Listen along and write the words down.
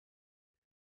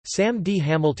Sam D.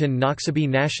 Hamilton Noxubee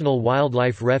National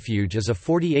Wildlife Refuge is a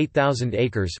 48,000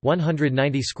 acres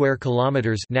 (190 square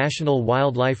kilometers) national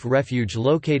wildlife refuge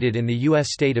located in the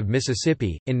U.S. state of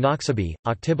Mississippi, in Noxubee,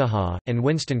 Oktibbeha, and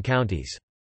Winston counties.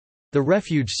 The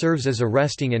refuge serves as a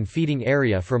resting and feeding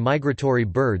area for migratory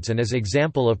birds and as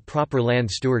example of proper land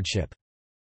stewardship.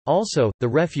 Also, the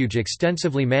refuge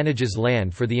extensively manages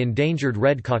land for the endangered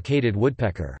red-cockaded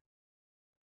woodpecker.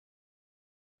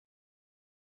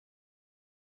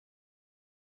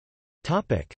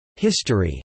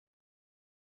 History.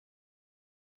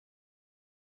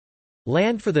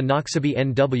 Land for the Noxubee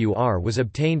NWR was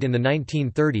obtained in the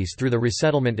 1930s through the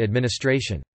Resettlement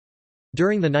Administration.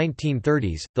 During the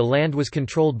 1930s, the land was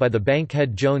controlled by the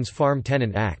Bankhead-Jones Farm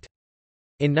Tenant Act.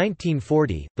 In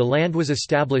 1940, the land was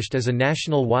established as a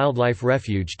national wildlife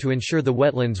refuge to ensure the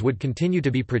wetlands would continue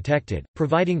to be protected,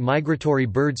 providing migratory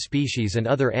bird species and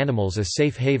other animals a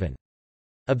safe haven.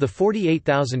 Of the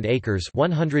 48,000 acres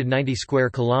 (190 square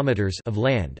kilometers) of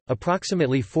land,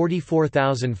 approximately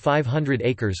 44,500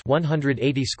 acres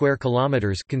 (180 square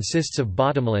kilometers) consists of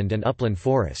bottomland and upland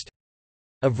forest.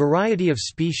 A variety of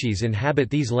species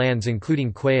inhabit these lands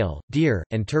including quail, deer,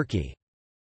 and turkey.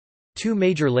 Two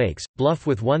major lakes, Bluff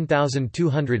with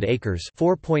 1,200 acres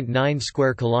 (4.9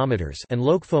 square kilometers) and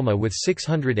Lokfoma with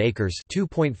 600 acres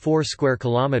 (2.4 square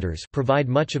kilometers) provide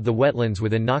much of the wetlands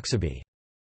within Noxubee.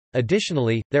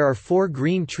 Additionally, there are 4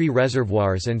 green tree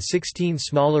reservoirs and 16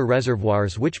 smaller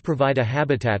reservoirs which provide a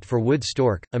habitat for wood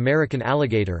stork, American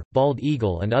alligator, bald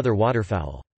eagle and other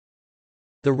waterfowl.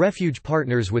 The refuge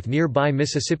partners with nearby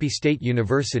Mississippi State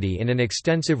University in an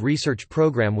extensive research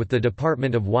program with the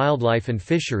Department of Wildlife and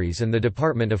Fisheries and the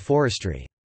Department of Forestry.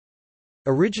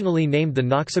 Originally named the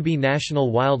Noxubee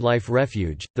National Wildlife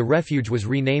Refuge, the refuge was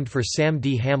renamed for Sam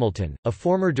D. Hamilton, a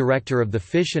former director of the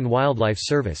Fish and Wildlife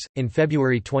Service, in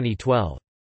February 2012.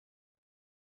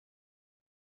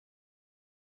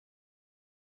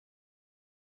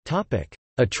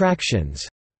 Attractions.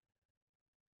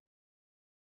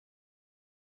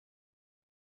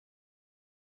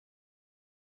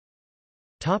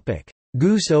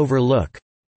 Goose Overlook.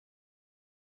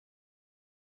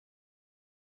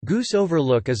 Goose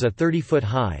Overlook is a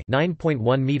 30-foot-high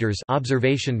 (9.1 meters)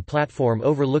 observation platform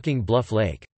overlooking Bluff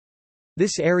Lake.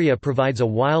 This area provides a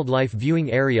wildlife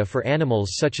viewing area for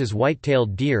animals such as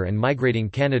white-tailed deer and migrating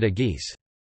Canada geese.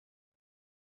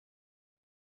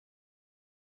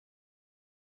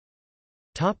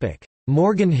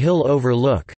 Morgan Hill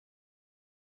Overlook.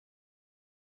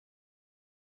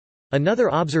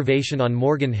 Another observation on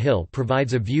Morgan Hill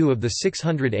provides a view of the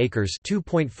 600 acres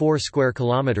 (2.4 square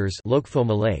kilometers)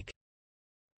 Lokfoma Lake.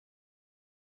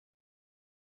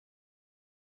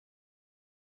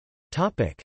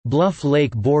 Bluff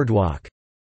Lake Boardwalk.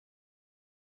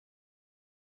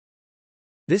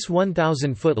 This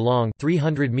 1,000-foot-long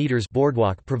 (300 meters)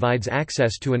 boardwalk provides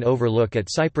access to an overlook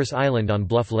at Cypress Island on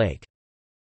Bluff Lake.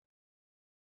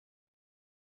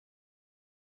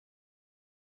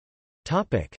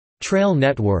 Trail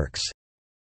networks.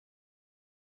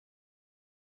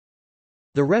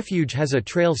 The refuge has a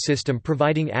trail system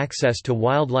providing access to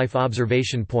wildlife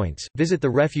observation points. Visit the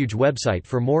refuge website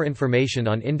for more information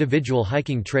on individual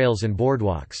hiking trails and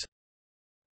boardwalks.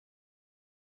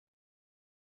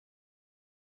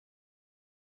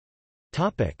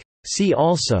 See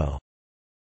also: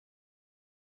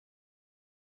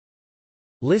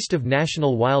 List of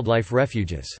national wildlife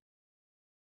refuges.